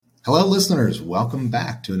Hello, listeners. Welcome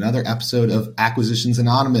back to another episode of Acquisitions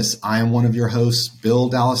Anonymous. I am one of your hosts, Bill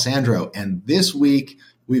D'Alessandro, and this week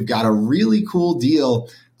we've got a really cool deal.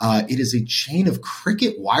 It is a chain of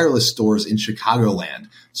Cricket wireless stores in Chicagoland.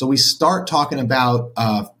 So we start talking about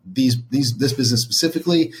this business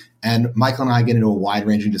specifically, and Michael and I get into a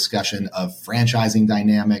wide-ranging discussion of franchising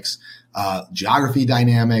dynamics, geography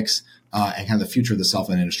dynamics, and kind of the future of the cell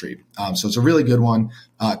phone industry. So it's a really good one.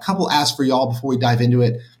 A couple asks for y'all before we dive into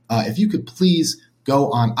it. If you could please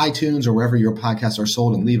go on iTunes or wherever your podcasts are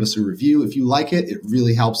sold and leave us a review. If you like it, it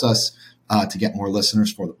really helps us to get more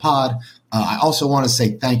listeners for the pod. I also want to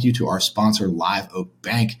say thank you to our sponsor, Live Oak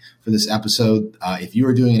Bank, for this episode. If you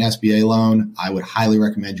are doing an SBA loan, I would highly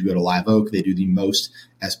recommend you go to Live Oak. They do the most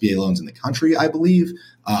SBA loans in the country, I believe.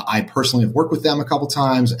 I personally have worked with them a couple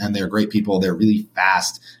times, and they're great people. They're really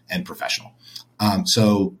fast and professional.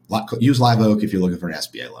 So use Live Oak if you're looking for an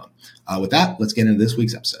SBA loan. With that, let's get into this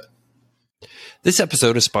week's episode. This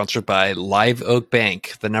episode is sponsored by Live Oak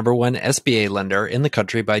Bank, the number one SBA lender in the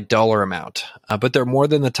country by dollar amount. But they're more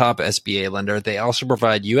than the top SBA lender. They also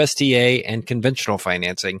provide USDA and conventional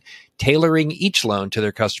financing, tailoring each loan to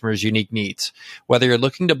their customers' unique needs. Whether you're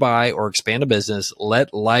looking to buy or expand a business,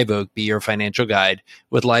 let Live Oak be your financial guide.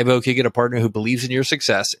 With Live Oak, you get a partner who believes in your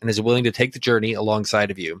success and is willing to take the journey alongside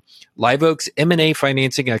of you. Live Oak's M&A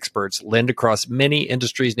financing experts lend across many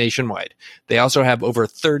industries nationwide. They also have over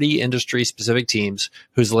 30 industry-specific teams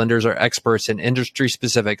whose lenders are experts in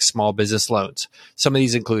industry-specific small business loans. Some of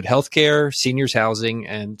these include healthcare, seniors housing,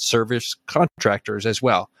 and service contractors as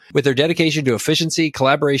well. With their dedication to efficiency,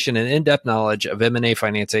 collaboration, and in-depth knowledge of M&A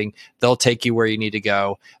financing, they'll take you where you need to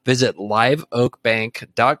go. Visit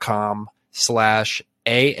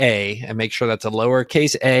liveoakbank.com/AA and make sure that's a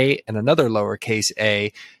lowercase a and another lowercase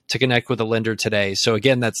a to connect with a lender today. So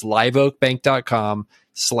again, that's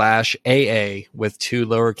liveoakbank.com/AA with two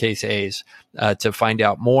lowercase a's to find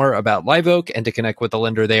out more about Live Oak and to connect with the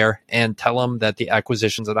lender there, and tell them that the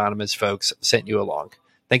Acquisitions Anonymous folks sent you along.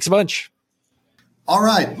 Thanks a bunch. All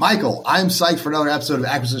right, Michael, I'm psyched for another episode of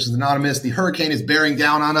Acquisitions Anonymous. The hurricane is bearing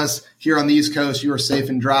down on us here on the East Coast. You are safe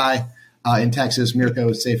and dry in Texas. Mirko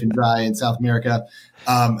is safe and dry in South America.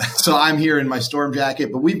 So I'm here in my storm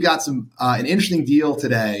jacket, but we've got an interesting deal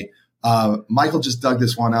today. Michael just dug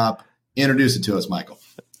this one up. Introduce it to us, Michael.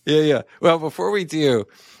 Yeah. Well, before we do,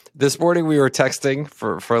 this morning we were texting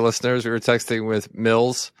for our listeners. We were texting with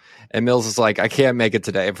Mills, and Mills is like, I can't make it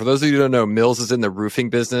today. And for those of you who don't know, Mills is in the roofing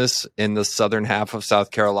business in the southern half of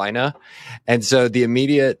South Carolina. And so the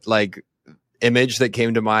immediate image that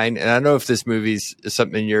came to mind, and I don't know if this movie's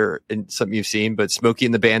something you've seen, but Smokey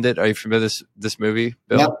and the Bandit. Are you familiar with this movie,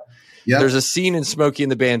 Bill? Yep. There's a scene in Smokey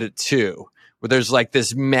and the Bandit 2 where there's like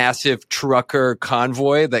this massive trucker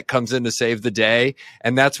convoy that comes in to save the day.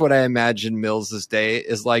 And that's what I imagine Mills' day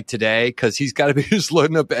is like today, because he's got to be just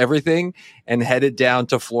loading up everything and headed down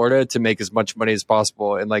to Florida to make as much money as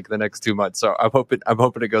possible in like the next 2 months. So I'm hoping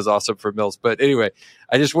it goes awesome for Mills. But anyway,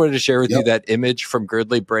 I just wanted to share with you that image from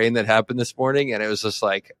Girdley Brain that happened this morning. And it was just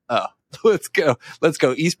like, oh, let's go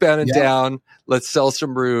eastbound and down. Let's sell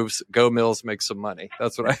some roofs. Go Mills, make some money.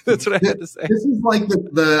 That's what I had to say. This is like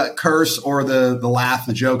the curse or the laugh,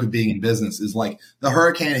 the joke of being in business is like the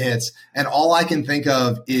hurricane hits and all I can think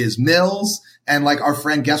of is Mills and like our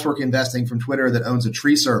friend Guesswork Investing from Twitter that owns a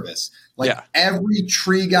tree service. Every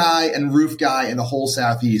tree guy and roof guy in the whole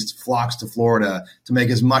Southeast flocks to Florida to make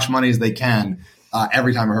as much money as they can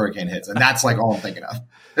every time a hurricane hits. And that's like all I'm thinking of.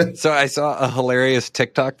 So I saw a hilarious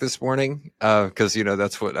TikTok this morning because,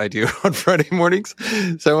 that's what I do on Friday mornings.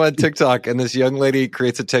 So I'm on TikTok and this young lady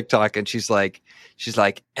creates a TikTok and she's like,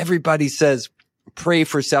 everybody says pray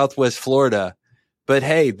for Southwest Florida. But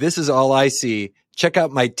hey, this is all I see. Check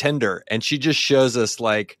out my Tinder. And she just shows us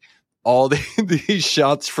like all these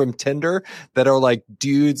shots from Tinder that are like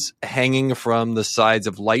dudes hanging from the sides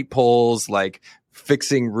of light poles, like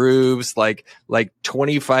fixing roofs, like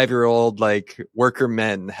 25-year-old worker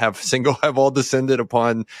men have all descended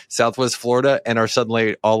upon Southwest Florida and are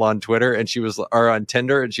suddenly all on Twitter and are on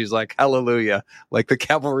Tinder, and she's like, hallelujah, like the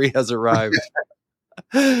cavalry has arrived.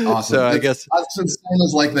 Awesome. So I guess that's the same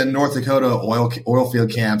as like the North Dakota oil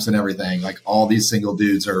field camps and everything. Like all these single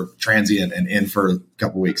dudes are transient and in for a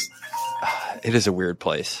couple weeks. It is a weird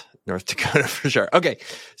place. North Dakota for sure. Okay.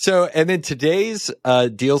 So, and then today's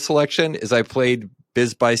deal selection is I played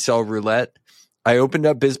Biz Buy Sell Roulette. I opened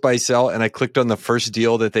up Biz Buy Sell and I clicked on the first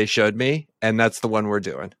deal that they showed me. And that's the one we're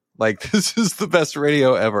doing. Like, this is the best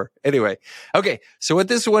radio ever. Anyway. Okay. So what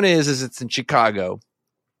this one is it's in Chicago.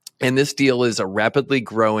 And this deal is a rapidly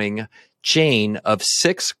growing chain of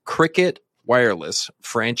 6 Cricket Wireless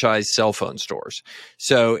franchise cell phone stores.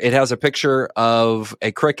 So it has a picture of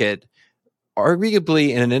a Cricket,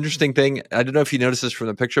 arguably, and an interesting thing, I don't know if you noticed this from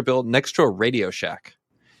the picture, Bill, next to a Radio Shack.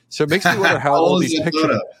 So it makes me wonder how old these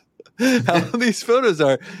pictures how these photos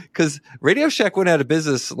are, because Radio Shack went out of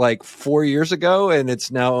business like 4 years ago, and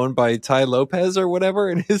it's now owned by Ty Lopez or whatever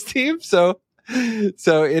and his team. So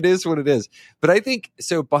it is what it is. But I think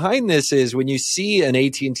so. Behind this is when you see an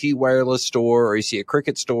AT&T wireless store, or you see a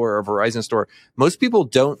Cricket store or a Verizon store, most people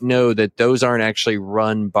don't know that those aren't actually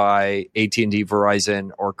run by AT&T,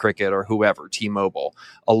 Verizon, or Cricket, or whoever, T-Mobile.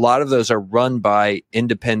 A lot of those are run by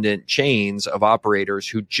independent chains of operators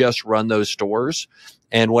who just run those stores.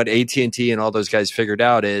 And what AT&T and all those guys figured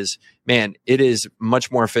out is, man, it is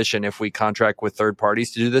much more efficient if we contract with third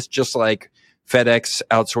parties to do this, just like FedEx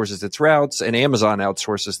outsources its routes and Amazon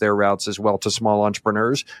outsources their routes as well to small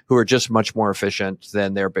entrepreneurs who are just much more efficient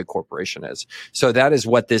than their big corporation is. So that is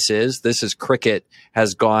what this is. This is Cricket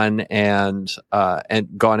has gone and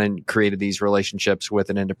created these relationships with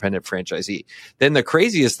an independent franchisee. Then the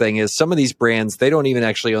craziest thing is some of these brands, they don't even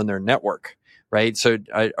actually own their network, right? So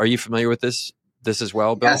are you familiar with this as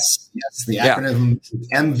well, Bill? Yes. The acronym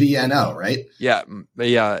MVNO, right? Yeah.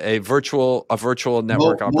 A virtual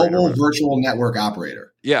network operator. Mobile virtual network operator.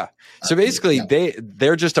 Yeah. So basically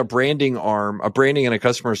they're just a branding and a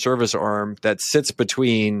customer service arm that sits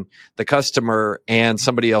between the customer and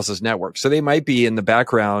somebody else's network. So they might be in the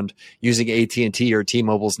background using AT&T or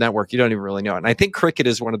T-Mobile's network. You don't even really know it. And I think Cricket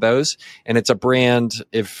is one of those, and it's a brand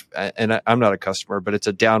I'm not a customer, but it's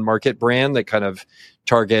a down market brand that kind of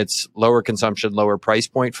targets lower consumption, lower price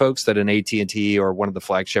point folks that an AT&T or one of the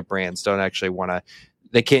flagship brands don't actually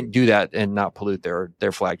they can't do that and not pollute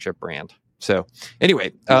their flagship brand. So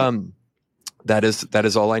anyway, that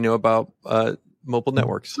is all I know about mobile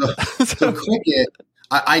networks. So Cricket,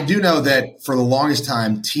 I do know that for the longest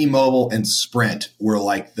time, T-Mobile and Sprint were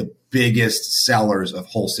like the biggest sellers of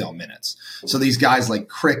wholesale minutes. So these guys like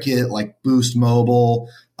Cricket, like Boost Mobile,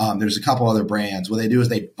 there's a couple other brands. What they do is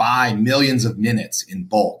they buy millions of minutes in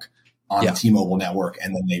bulk on the T-Mobile network,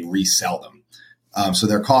 and then they resell them. So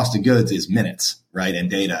their cost of goods is minutes, right, and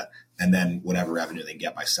data, and then whatever revenue they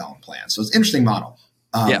get by selling plans. So it's an interesting model.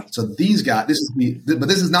 So these guys, but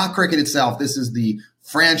this is not Cricket itself. This is the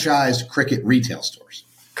franchised Cricket retail stores.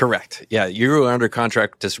 Correct. Yeah, you're under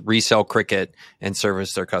contract to resell Cricket and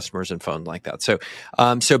service their customers and phone like that. So,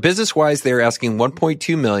 so business wise, they're asking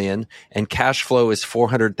 1.2 million, and cash flow is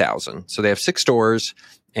 400,000. So they have 6 stores,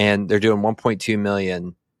 and they're doing 1.2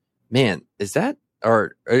 million. Man, is that?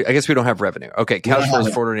 Or I guess we don't have revenue. Okay, cash flow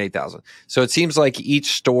is 408,000. So it seems like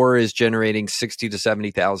each store is generating 60 to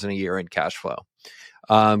 70,000 a year in cash flow.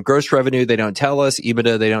 Gross revenue, they don't tell us.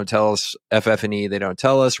 EBITDA, they don't tell us. FF&E, they don't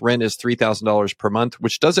tell us. Rent is $3,000 per month,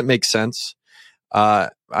 which doesn't make sense.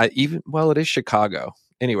 It is Chicago.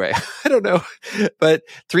 Anyway, I don't know, but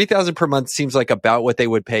 $3,000 per month seems like about what they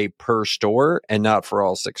would pay per store, and not for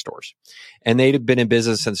all 6 stores. And they've been in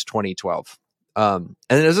business since 2012. And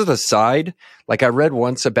as an aside, like I read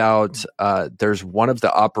once about, there's one of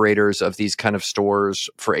the operators of these kind of stores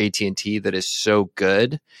for AT&T that is so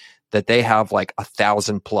good that they have like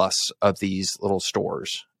 1,000 plus of these little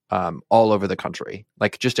stores, all over the country,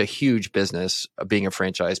 like just a huge business of being a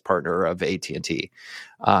franchise partner of AT&T.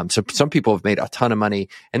 So some people have made a ton of money,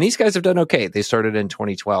 and these guys have done okay. They started in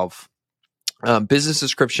 2012. Business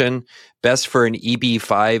description, best for an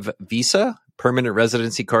EB-5 visa, permanent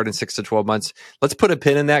residency card in 6 to 12 months. Let's put a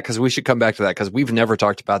pin in that, because we should come back to that, because we've never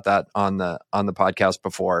talked about that on the podcast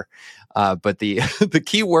before. But the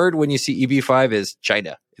key word when you see EB-5 is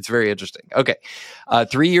China. It's very interesting. Okay.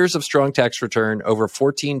 3 years of strong tax return, over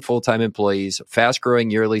 14 full-time employees, fast-growing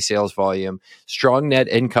yearly sales volume, strong net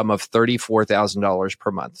income of $34,000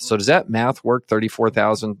 per month. So does that math work?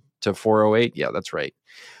 34,000 to 408? Yeah, that's right.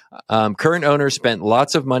 Current owners spent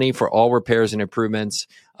lots of money for all repairs and improvements.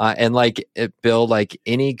 And Bill, like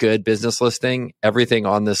any good business listing, everything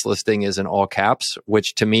on this listing is in all caps,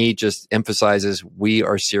 which to me just emphasizes we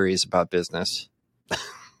are serious about business.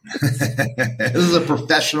 This is a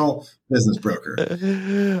professional business broker.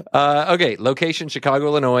 Okay. Location, Chicago,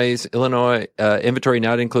 Illinois. Inventory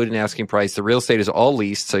not included in asking price. The real estate is all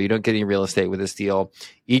leased, so you don't get any real estate with this deal.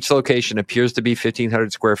 Each location appears to be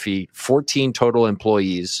 1,500 square feet, 14 total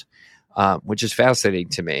employees, which is fascinating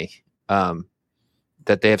to me.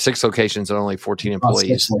 That they have 6 locations and only 14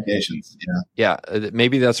 employees. 6 locations, yeah.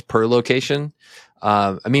 Maybe that's per location.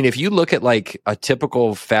 I mean, if you look at like a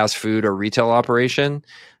typical fast food or retail operation,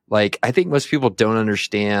 like I think most people don't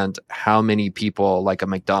understand how many people like a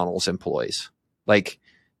McDonald's employs. Like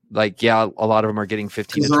yeah, a lot of them are getting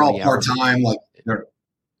 15 to 20 they're all hours. part-time.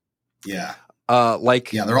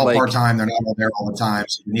 Yeah, they're all part-time. They're not all there all the time.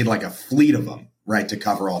 So you need like a fleet of them, right, to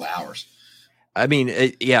cover all the hours. I mean,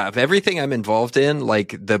 of everything I'm involved in,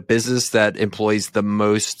 like the business that employs the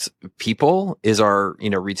most people is our,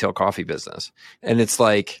 retail coffee business. And it's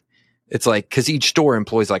like, cause each store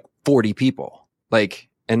employs like 40 people, like,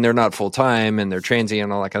 and they're not full time and they're transient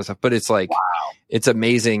and all that kind of stuff. But it's like, wow. It's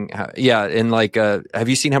amazing. And like, have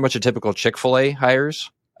you seen how much a typical Chick-fil-A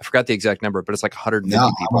hires? I forgot the exact number, but it's like 150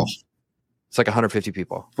 people. It's like 150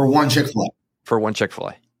 people for one Chick-fil-A. For one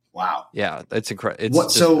Chick-fil-A. Wow. Yeah, it's incredible.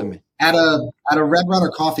 At a Red Runner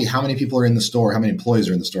Coffee, how many people are in the store? How many employees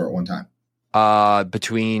are in the store at one time?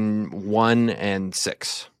 Between 1 and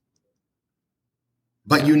 6.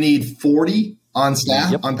 But you need 40 on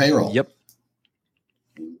staff on payroll. Yep.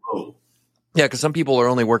 Whoa. Yeah, because some people are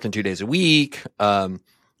only working 2 days a week. Then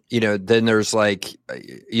there's like,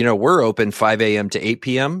 we're open 5 a.m. to 8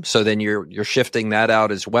 p.m. So then you're shifting that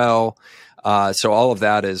out as well. So all of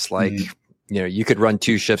that is like, you could run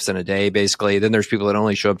 2 shifts in a day, basically. Then there's people that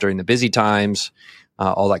only show up during the busy times,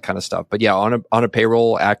 all that kind of stuff. But yeah, on a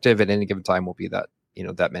payroll active at any given time will be that,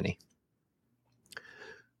 that many.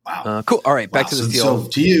 Wow. Cool. All right. Back to the deal. So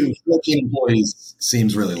to you, 14 employees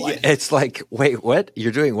seems really light. It's like, wait, what?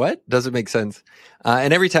 You're doing what? Doesn't make sense.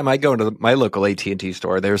 And every time I go into my local AT&T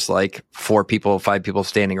store, there's like 4 people, 5 people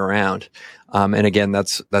standing around. And again,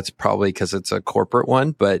 that's probably because it's a corporate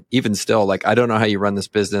one, but even still, like, I don't know how you run this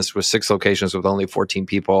business with 6 locations with only 14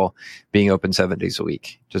 people being open 7 days a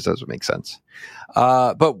week. Just doesn't make sense.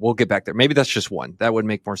 But we'll get back there. Maybe that's just one. That would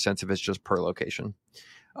make more sense if it's just per location.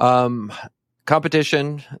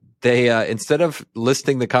 Competition, they instead of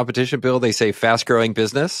listing the competition bill, they say fast growing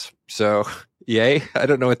business. So yay. I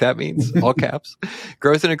don't know what that means. All caps.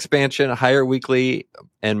 Growth and expansion, higher weekly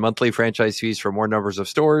and monthly franchise fees for more numbers of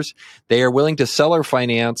stores. They are willing to sell or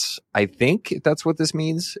finance. I think that's what this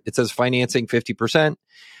means. It says financing 50%.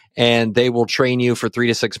 And they will train you for 3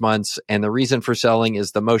 to 6 months. And the reason for selling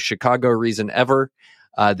is the most Chicago reason ever.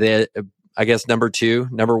 I guess number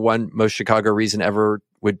 1 most Chicago reason ever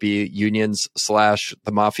would be unions /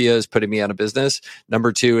 the mafia is putting me out of business.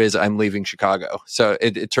 Number 2 is I'm leaving Chicago. So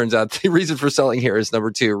it turns out the reason for selling here is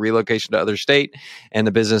number 2, relocation to other state. And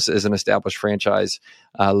the business is an established franchise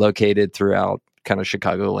located throughout kind of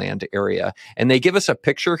Chicagoland area. And they give us a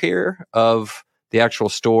picture here of the actual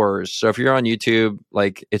stores. So if you're on YouTube,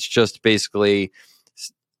 like it's just basically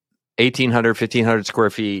 1,800, 1,500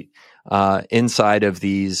 square feet inside of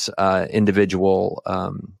these individual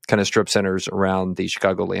kind of strip centers around the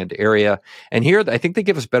Chicagoland area. And here, I think they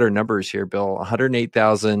give us better numbers here, Bill.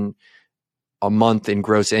 108,000 a month in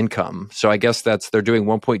gross income. So I guess they're doing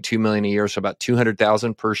 1.2 million a year, so about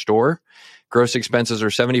 200,000 per store. Gross expenses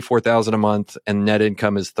are 74,000 a month, and net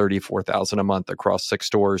income is 34,000 a month across 6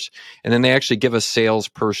 stores. And then they actually give us sales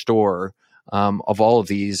per store of all of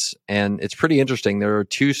these. And it's pretty interesting. There are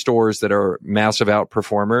 2 stores that are massive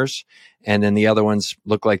outperformers, and then the other ones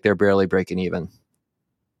look like they're barely breaking even.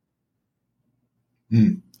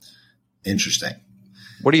 Interesting.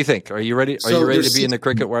 What do you think? Are you ready? Are you ready to be in the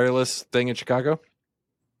Cricket Wireless thing in Chicago?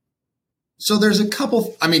 So there's a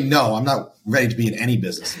couple. I mean, no, I'm not ready to be in any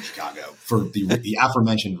business in Chicago for the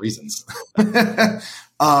aforementioned reasons. But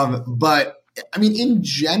I mean, in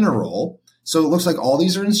general, so it looks like all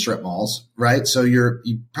these are in strip malls, right? So you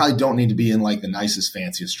probably don't need to be in like the nicest,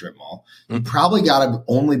 fanciest strip mall. You probably got to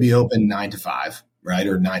only be open 9 to 5, right?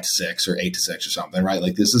 Or 9 to 6 or 8 to 6 or something, right?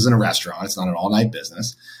 Like this isn't a restaurant. It's not an all night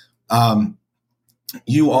business.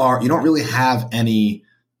 You don't really have any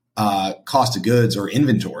cost of goods or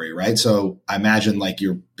inventory, right? So I imagine like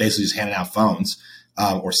you're basically just handing out phones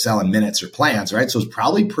or selling minutes or plans, right? So it's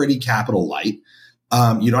probably pretty capital light.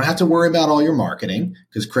 You don't have to worry about all your marketing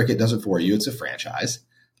because Cricket does it for you. It's a franchise.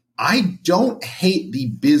 I don't hate the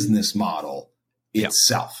business model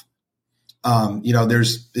itself.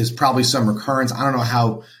 There's probably some recurrence. I don't know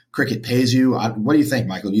how Cricket pays you. What do you think,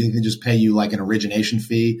 Michael? Do you think they just pay you like an origination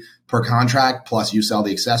fee per contract plus you sell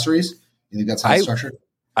the accessories? You think that's how it's structured?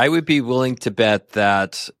 I would be willing to bet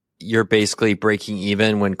that you're basically breaking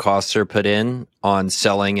even when costs are put in on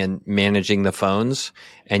selling and managing the phones,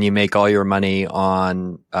 and you make all your money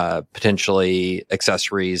on potentially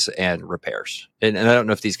accessories and repairs. And I don't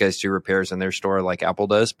know if these guys do repairs in their store like Apple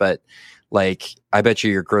does, but like I bet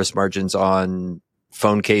you your gross margins on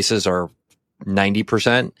phone cases are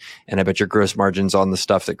 90%, and I bet your gross margins on the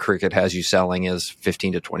stuff that Cricket has you selling is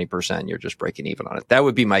 15 to 20%. You're just breaking even on it. That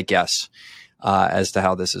would be my guess as to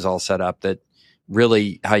how this is all set up. That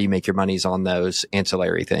really how you make your money is on those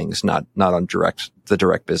ancillary things, not on the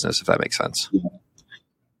direct business, if that makes sense.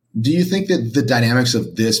 Do you think that the dynamics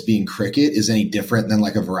of this being Cricket is any different than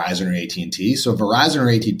like a Verizon or AT&T? So Verizon or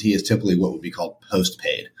AT&T is typically what would be called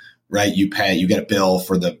postpaid, right? You get a bill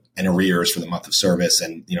for an arrears for the month of service,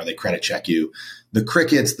 and they credit check you. The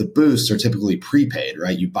Crickets, the Boosts are typically prepaid,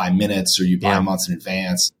 right? You buy minutes or you buy months in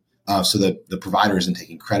advance, so that the provider isn't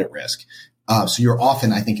taking credit risk. So you're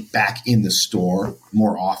often, I think, back in the store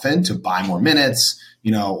more often to buy more minutes,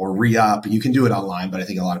 or re-up. You can do it online, but I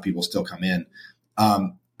think a lot of people still come in.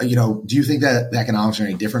 Do you think that the economics are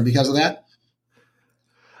any different because of that?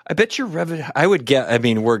 I bet your revenue, I would get, I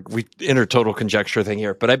mean, we enter total conjecture thing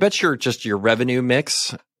here, but I bet your revenue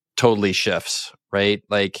mix totally shifts, right?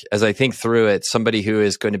 Like, as I think through it, somebody who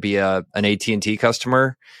is going to be an AT&T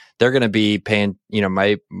customer, they're going to be paying,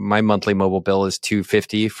 my monthly mobile bill is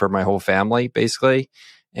 $250 for my whole family, basically.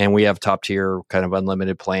 And we have top tier kind of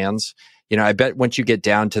unlimited plans. I bet once you get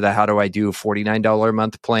down to the, how do I do a $49 a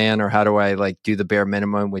month plan, or how do I like do the bare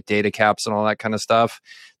minimum with data caps and all that kind of stuff,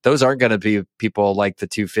 those aren't going to be people like the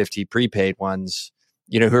 $250 prepaid ones,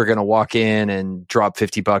 who are going to walk in and drop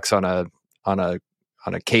 $50 on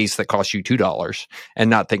a case that costs you $2 and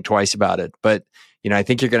not think twice about it. But I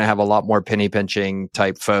think you're going to have a lot more penny pinching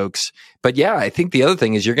type folks. But yeah, I think the other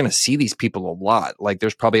thing is you're going to see these people a lot. Like,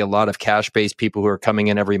 there's probably a lot of cash based people who are coming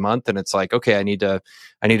in every month, and it's like, okay, I need to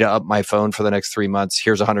up my phone for the next 3 months.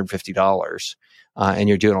 Here's $150. And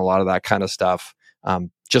you're doing a lot of that kind of stuff.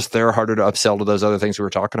 Just they're harder to upsell to those other things we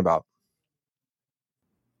were talking about.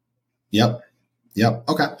 Yep.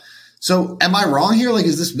 Okay. So am I wrong here? Like,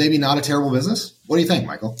 is this maybe not a terrible business? What do you think,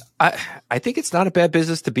 Michael? I think it's not a bad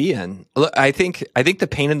business to be in. Look, I think the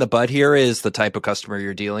pain in the butt here is the type of customer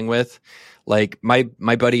you're dealing with. Like, my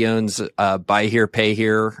buddy owns buy here, pay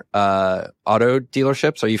here auto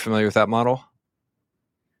dealerships. Are you familiar with that model?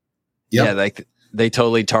 Yep. Yeah, like they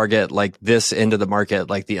totally target like this end of the market,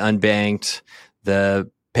 like the unbanked, the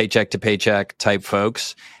paycheck to paycheck type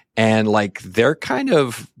folks. And like, they're kind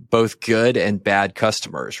of both good and bad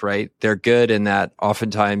customers, right? They're good in that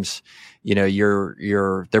oftentimes,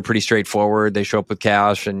 they're pretty straightforward. They show up with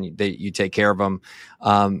cash and you take care of them.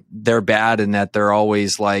 They're bad in that they're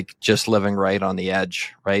always like just living right on the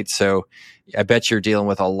edge, right? So I bet you're dealing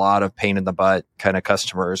with a lot of pain in the butt kind of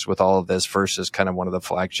customers with all of this versus kind of one of the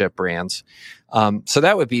flagship brands. So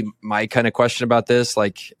that would be my kind of question about this.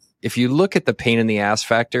 Like, if you look at the pain in the ass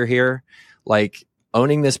factor here, like,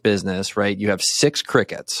 owning this business, right? You have 6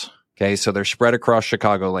 Crickets. Okay. So they're spread across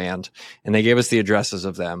Chicagoland, and they gave us the addresses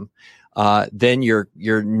of them. Then you're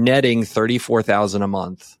netting $34,000 a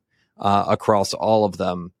month, across all of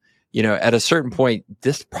them. At a certain point,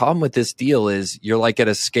 this problem with this deal is you're like at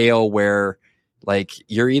a scale where like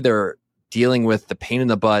you're either dealing with the pain in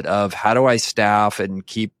the butt of how do I staff and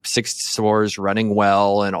keep 6 stores running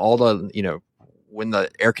well, and all the, when the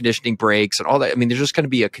air conditioning breaks and all that. I mean, there's just going to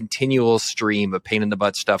be a continual stream of pain in the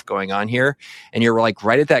butt stuff going on here. And you're like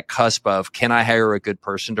right at that cusp of, can I hire a good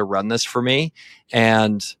person to run this for me?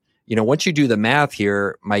 And, once you do the math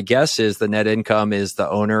here, my guess is the net income is the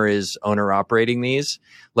owner operating these.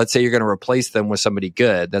 Let's say you're going to replace them with somebody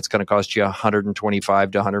good. That's going to cost you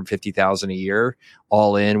 $125,000 to $150,000 a year,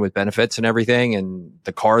 all in with benefits and everything. And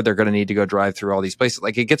the car they're going to need to go drive through all these places.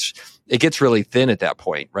 Like, it gets really thin at that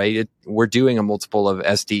point, right? We're doing a multiple of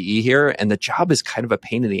SDE here, and the job is kind of a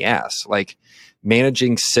pain in the ass. Like,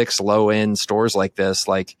 managing 6 low end stores like this,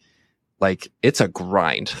 like it's a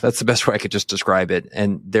grind. That's the best way I could just describe it.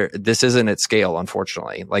 And this isn't at scale,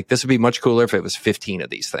 unfortunately. Like, this would be much cooler if it was 15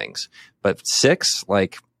 of these things, but 6,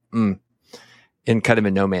 like, in kind of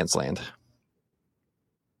in no man's land.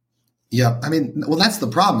 Yeah. I mean, well, that's the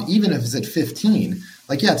problem. Even if it's at 15,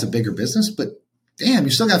 like, yeah, it's a bigger business, but damn,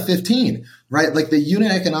 you still got 15, right? Like, the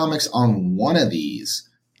unit economics on one of these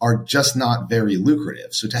are just not very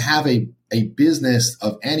lucrative. So to have a business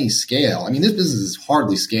of any scale, I mean, this business is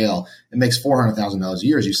hardly scale. It makes $400,000 a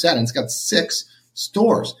year, as you said, and it's got 6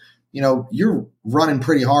 stores. You're running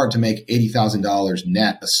pretty hard to make $80,000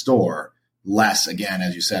 net a store, less, again,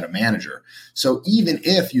 as you said, a manager. So even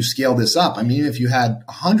if you scale this up, I mean, if you had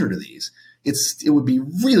 100 of these, it would be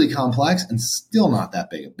really complex and still not that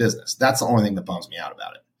big a business. That's the only thing that bums me out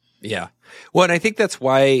about it. Yeah. Well, and I think that's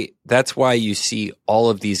why you see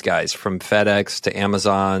all of these guys from FedEx to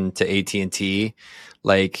Amazon to AT&T,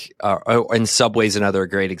 like, and Subway's another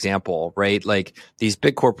great example, right? Like, these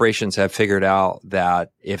big corporations have figured out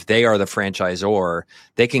that if they are the franchisor,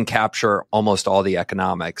 they can capture almost all the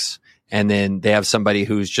economics. And then they have somebody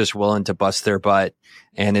who's just willing to bust their butt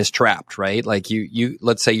and is trapped, right? Like, you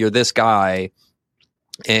let's say you're this guy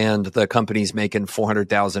and the company's making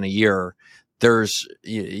 $400,000 a year.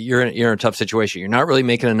 You're in a tough situation. You're not really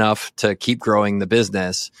making enough to keep growing the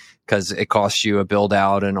business because it costs you a build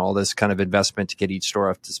out and all this kind of investment to get each store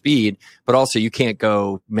up to speed. But also you can't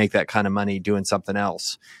go make that kind of money doing something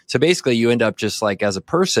else. So basically you end up just like as a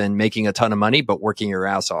person making a ton of money, but working your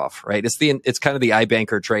ass off, right? It's kind of the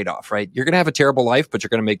iBanker trade-off, right? You're going to have a terrible life, but you're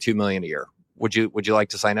going to make $2 million a year. Would you like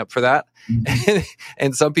to sign up for that? Mm-hmm.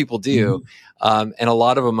 And some people do. Mm-hmm. And a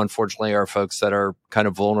lot of them, unfortunately, are folks that are kind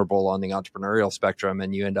of vulnerable on the entrepreneurial spectrum.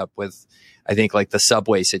 And you end up with, I think, like the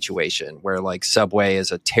Subway situation, where like Subway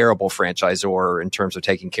is a terrible franchisor in terms of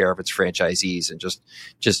taking care of its franchisees and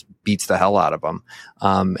just beats the hell out of them.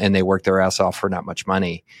 And they work their ass off for not much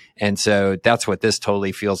money. And so that's what this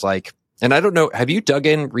totally feels like. And I don't know, have you dug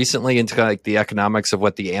in recently into kind of like the economics of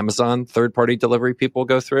what the Amazon third-party delivery people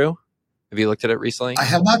go through? Have you looked at it recently? I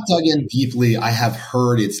have not dug in deeply. I have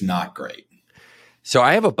heard it's not great. So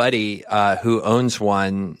I have a buddy who owns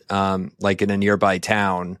one like in a nearby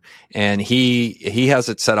town, and he has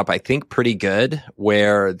it set up, I think, pretty good,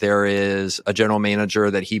 where there is a general manager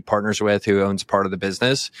that he partners with who owns part of the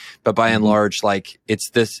business. But by and large, like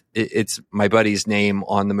it's my buddy's name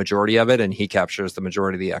on the majority of it, and he captures the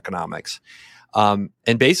majority of the economics. And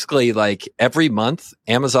basically, like every month,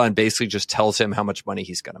 Amazon basically just tells him how much money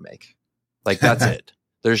he's going to make. Like that's it.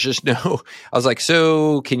 There's just I was like,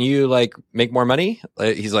 so can you like make more money?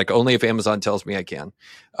 He's like, only if Amazon tells me I can.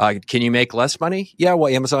 Can you make less money? Yeah.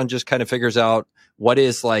 Well, Amazon just kind of figures out what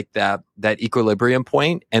is like that equilibrium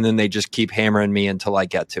point. And then they just keep hammering me until I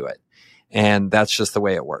get to it. And that's just the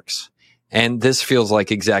way it works. And this feels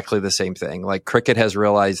like exactly the same thing. Like Cricut has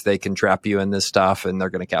realized they can trap you in this stuff and they're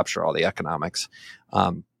going to capture all the economics.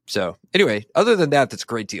 So anyway, other than that, that's a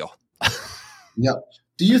great deal. Yep.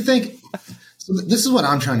 Do you think, so this is what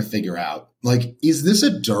I'm trying to figure out. Like, is this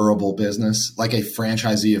a durable business, like a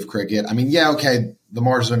franchisee of Cricut? I mean, yeah, okay, the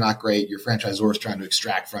margins are not great. Your franchisor is trying to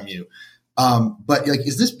extract from you. But like,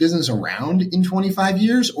 is this business around in 25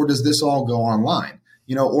 years, or does this all go online?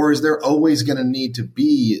 You know, or is there always going to need to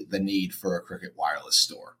be the need for a Cricut wireless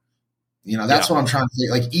store? You know, that's what I'm trying to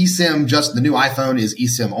think. Like eSIM, just the new iPhone is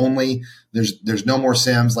eSIM only. There's no more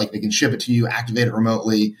SIMs. Like they can ship it to you, activate it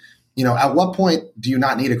remotely. You know, at what point do you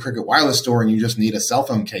not need a Cricut wireless store and you just need a cell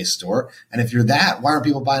phone case store? And if you're that, why aren't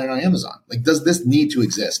people buying it on Amazon? Like, does this need to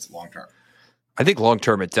exist long term? I think long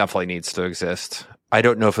term, it definitely needs to exist. I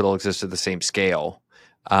don't know if it'll exist at the same scale.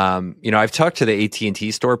 You know, I've talked to the AT&T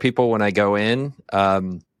store people when I go in,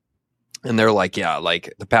 and they're like, yeah,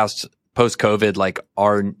 like post-COVID, like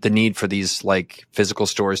the need for these like physical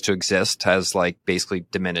stores to exist has like basically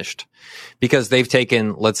diminished because they've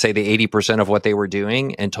taken, let's say, the 80% of what they were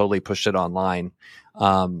doing and totally pushed it online.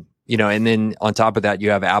 You know, and then on top of that,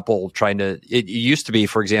 you have Apple it used to be,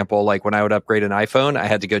 for example, like when I would upgrade an iPhone, I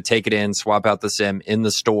had to go take it in, swap out the SIM in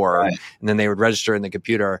the store, right, and then they would register in the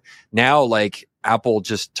computer. Now, like Apple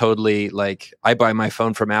just totally, like I buy my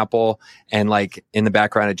phone from Apple and like in the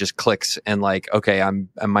background, it just clicks and like, okay,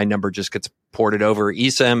 my number just gets ported over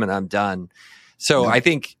eSIM and I'm done. So I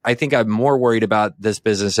think I'm more worried about this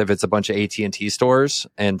business if it's a bunch of AT&T stores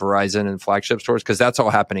and Verizon and flagship stores, because that's all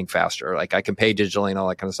happening faster. Like I can pay digitally and all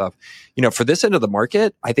that kind of stuff. You know, for this end of the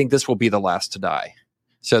market, I think this will be the last to die.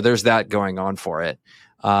 So there's that going on for it.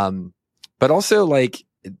 But also like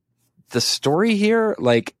the story here,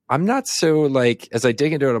 like I'm not so like, as I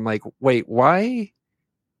dig into it, I'm like, wait, why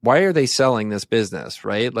are they selling this business?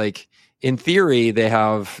 Right? Like, in theory, they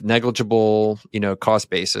have negligible, you know,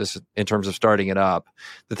 cost basis in terms of starting it up.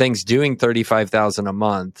 The thing's doing $35,000 a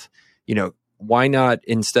month. You know, why not,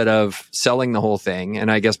 instead of selling the whole thing?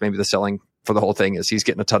 And I guess maybe the selling for the whole thing is he's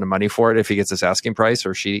getting a ton of money for it if he gets this asking price,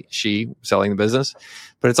 or she selling the business.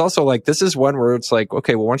 But it's also like, this is one where it's like,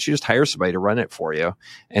 okay, well, why don't you just hire somebody to run it for you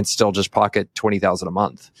and still just pocket $20,000 a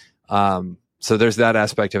month? So there's that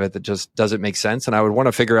aspect of it that just doesn't make sense. And I would want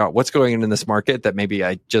to figure out what's going on in this market that maybe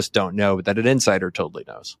I just don't know, but that an insider totally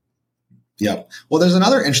knows. Yeah. Well, there's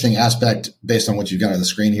another interesting aspect based on what you've got on the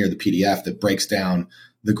screen here, the PDF that breaks down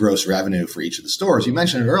the gross revenue for each of the stores. You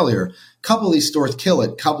mentioned it earlier. A couple of these stores kill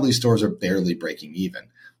it. A couple of these stores are barely breaking even.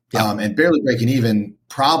 Yeah. And barely breaking even,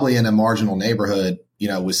 probably in a marginal neighborhood, you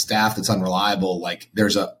know, with staff that's unreliable, like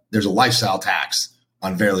there's a lifestyle tax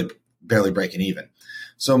on barely breaking even.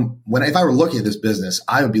 So if I were looking at this business,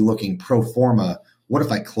 I would be looking pro forma. What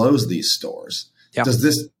if I close these stores? Yep.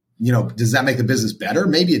 Does that make the business better?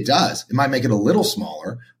 Maybe it does. It might make it a little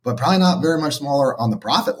smaller, but probably not very much smaller on the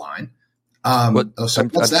profit line. I'm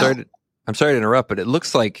sorry to interrupt, but it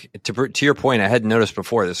looks like, to your point, I hadn't noticed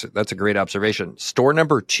before this. That's a great observation. Store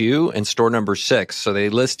number 2 and store number 6. So they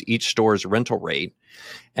list each store's rental rate,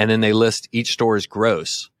 and then they list each store's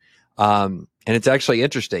gross. And it's actually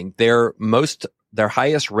interesting. Their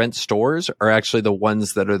highest rent stores are actually the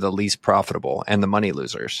ones that are the least profitable and the money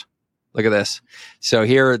losers. Look at this. So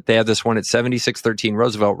here they have this one at 7613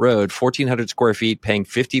 Roosevelt Road, 1,400 square feet, paying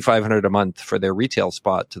 $5,500 a month for their retail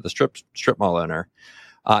spot to the strip mall owner.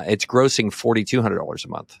 It's grossing $4,200 a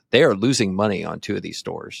month. They are losing money on 2 of these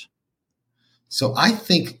stores. So I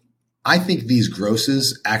think these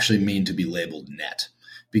grosses actually mean to be labeled net,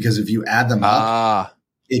 because if you add them up,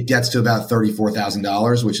 it gets to about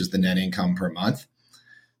 $34,000, which is the net income per month.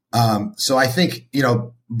 So I think,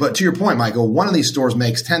 but to your point, Michael, one of these stores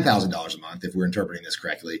makes $10,000 a month, if we're interpreting this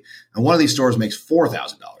correctly. And one of these stores makes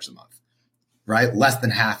 $4,000 a month, right? Less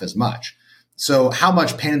than half as much. So how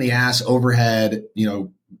much pain in the ass overhead,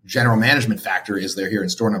 general management factor is there here in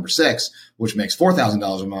store number 6, which makes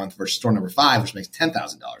 $4,000 a month, versus store number 5, which makes $10,000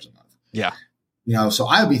 a month? Yeah. So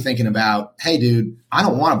I would be thinking about, hey, dude, I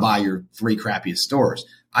don't want to buy your 3 crappiest stores.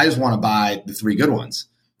 I just want to buy the 3 good ones.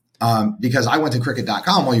 Because I went to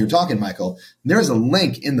Cricket.com while you were talking, Michael. There's a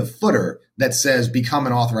link in the footer that says become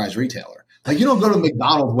an authorized retailer. Like, you don't go to the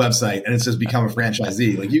McDonald's website and it says become a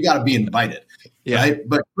franchisee. Like, you got to be invited. Yeah. Right.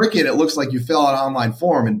 But Cricket, it looks like you fill out an online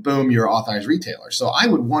form and boom, you're an authorized retailer. So I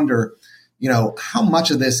would wonder, how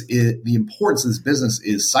much of this is the importance of this business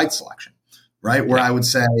is site selection, right? Where I would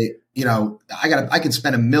say, I could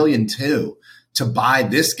spend $1.2 million to buy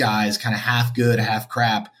this guy's kind of half good, half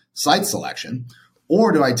crap site selection.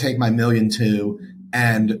 Or do I take my $1.2 million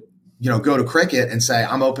and, go to Cricket and say,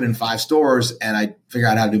 I'm opening 5 stores, and I figure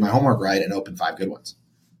out how to do my homework right and open 5 good ones?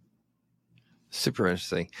 Super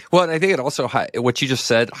interesting. Well, and I think it also, what you just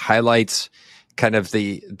said highlights kind of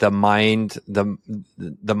the mind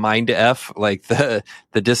F, like the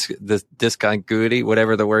discontinuity,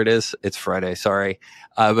 whatever the word is. It's Friday, sorry.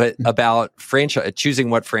 But about choosing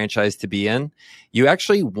what franchise to be in. You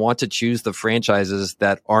actually want to choose the franchises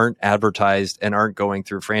that aren't advertised and aren't going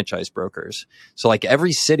through franchise brokers. So like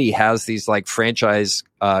every city has these like franchise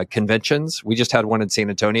conventions. We just had one in San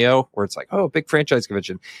Antonio where it's like, oh, big franchise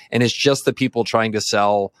convention. And it's just the people trying to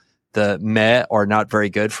sell the meh or not very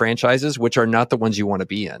good franchises, which are not the ones you want to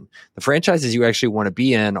be in. The franchises you actually want to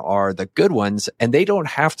be in are the good ones, and they don't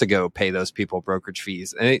have to go pay those people brokerage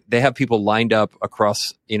fees. And they have people lined up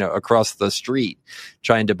across the street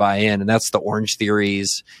trying to buy in. And that's the Orange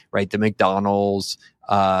Theories, right? The McDonald's,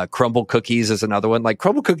 Crumble Cookies is another one. Like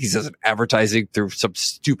Crumble Cookies isn't advertising through some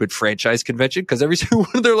stupid franchise convention because every single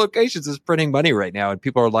one of their locations is printing money right now and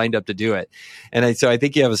people are lined up to do it. And so I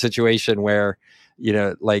think you have a situation where,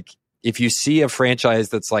 like, if you see a franchise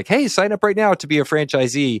that's like, hey, sign up right now to be a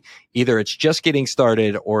franchisee, either it's just getting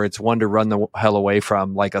started or it's one to run the hell away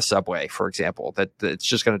from, like a Subway, for example, that it's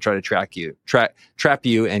just going to try to trap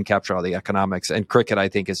you and capture all the economics. And Cricket, I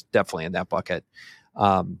think, is definitely in that bucket.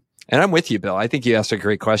 And I'm with you, Bill. I think you asked a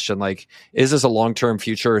great question. Like, is this a long-term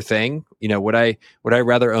future thing? Would I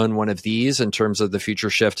rather own one of these in terms of the future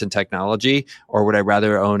shift in technology, or would I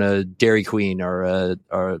rather own a Dairy Queen or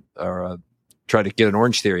a try to get an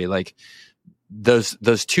Orange Theory? Like those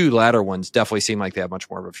 2 latter ones definitely seem like they have much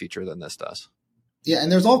more of a future than this does. Yeah. And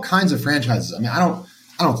there's all kinds of franchises. I mean, I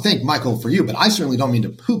don't think, Michael, for you, but I certainly don't mean to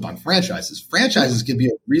poop on franchises. Franchises can be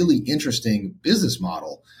a really interesting business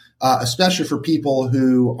model, especially for people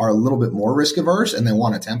who are a little bit more risk averse and they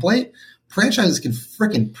want a template. Franchises can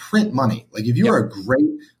freaking print money. Like if you are a great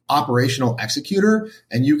operational executor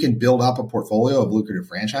and you can build up a portfolio of lucrative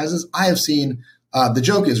franchises, I have seen the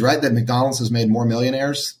joke is, right, that McDonald's has made more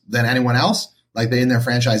millionaires than anyone else, like they in their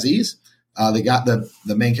franchisees. They got the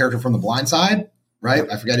main character from The Blind Side, right?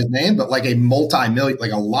 I forget his name, but like a multi-million,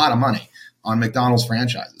 like a lot of money on McDonald's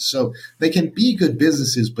franchises. So they can be good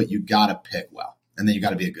businesses, but you got to pick well, and then you got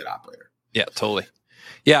to be a good operator. Yeah, totally.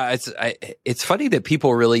 Yeah, it's funny that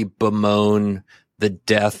people really bemoan the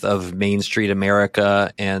death of Main Street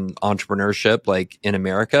America and entrepreneurship, like in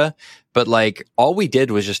America. But like all we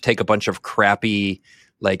did was just take a bunch of crappy,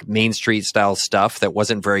 like Main Street style stuff that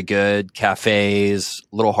wasn't very good, cafes,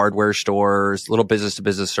 little hardware stores, little business to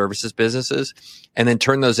business services businesses, and then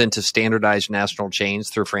turn those into standardized national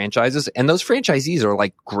chains through franchises. And those franchisees are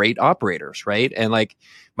like great operators, right? And like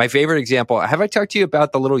my favorite example, have I talked to you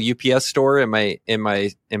about the little UPS store in my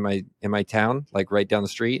town, like right down the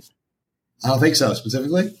street? I don't think so,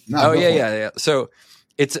 specifically. No, yeah. So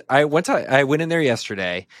I went in there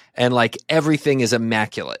yesterday, and like everything is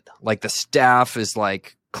immaculate. Like the staff is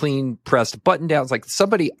like clean pressed button downs. Like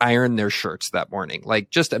somebody ironed their shirts that morning. Like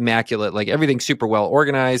just immaculate. Like everything's super well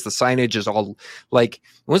organized. The signage is all like.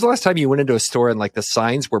 When was the last time you went into a store and like the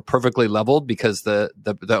signs were perfectly leveled because the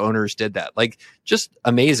owners did that? Like just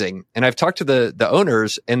amazing. And I've talked to the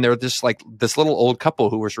owners, and they're just like this little old couple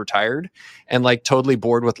who was retired and like totally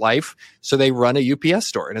bored with life. So they run a UPS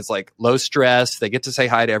store, and it's like low stress. They get to say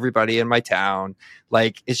hi to everybody in my town.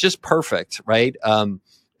 Like it's just perfect, right?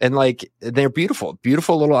 And like, they're beautiful,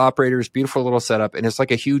 beautiful little operators, beautiful little setup. And it's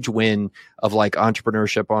like a huge win of like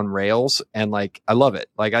entrepreneurship on rails. And like, I love it.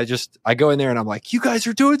 Like, I go in there and I'm like, you guys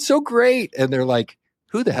are doing so great. And they're like,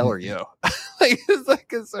 who the hell are you?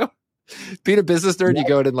 It's so being a business nerd, you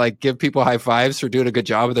go in and like give people high fives for doing a good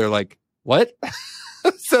job. And they're like, what?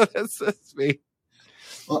 So that's me.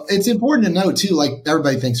 Well, it's important to note too, like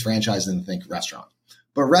everybody thinks franchise and think restaurant.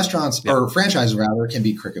 But restaurants or franchises rather can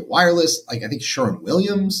be Cricket Wireless, like I think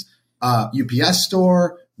Sherwin-Williams, UPS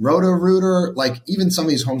Store, Roto-Rooter, like even some of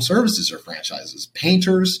these home services are franchises.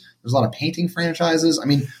 Painters, there's a lot of painting franchises. I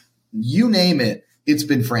mean, you name it, it's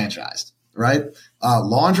been franchised, right?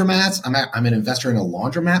 Laundromats, I'm an investor in a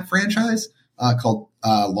laundromat franchise called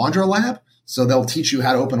LaundroLab. So they'll teach you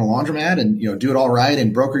how to open a laundromat and do it all right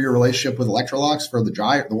and broker your relationship with Electrolux for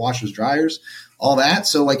the washers, dryers, all that.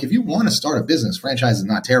 So like if you want to start a business, franchise is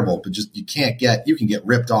not terrible, but just you can get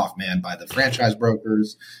ripped off, man, by the franchise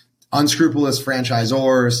brokers, unscrupulous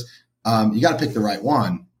franchisors. You got to pick the right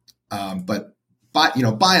one. But by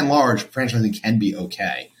and large, franchising can be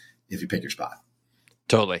okay if you pick your spot.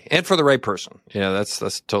 Totally. And for the right person. That's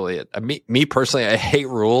totally it. Me personally, I hate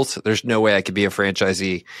rules. There's no way I could be a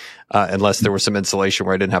franchisee unless there was some insulation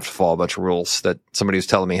where I didn't have to follow a bunch of rules that somebody was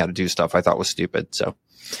telling me how to do stuff I thought was stupid. So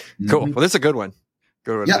cool. Well, this is a good one.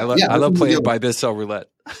 Good one. Yeah, I love playing buy, bid, sell roulette.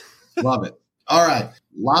 Love it. All right.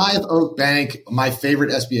 Live Oak Bank, my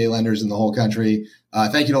favorite SBA lenders in the whole country.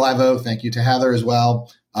 Thank you to Live Oak. Thank you to Heather as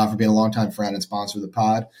well for being a longtime friend and sponsor of the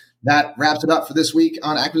pod. That wraps it up for this week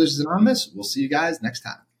on Acquisitions Anonymous. We'll see you guys next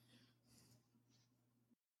time.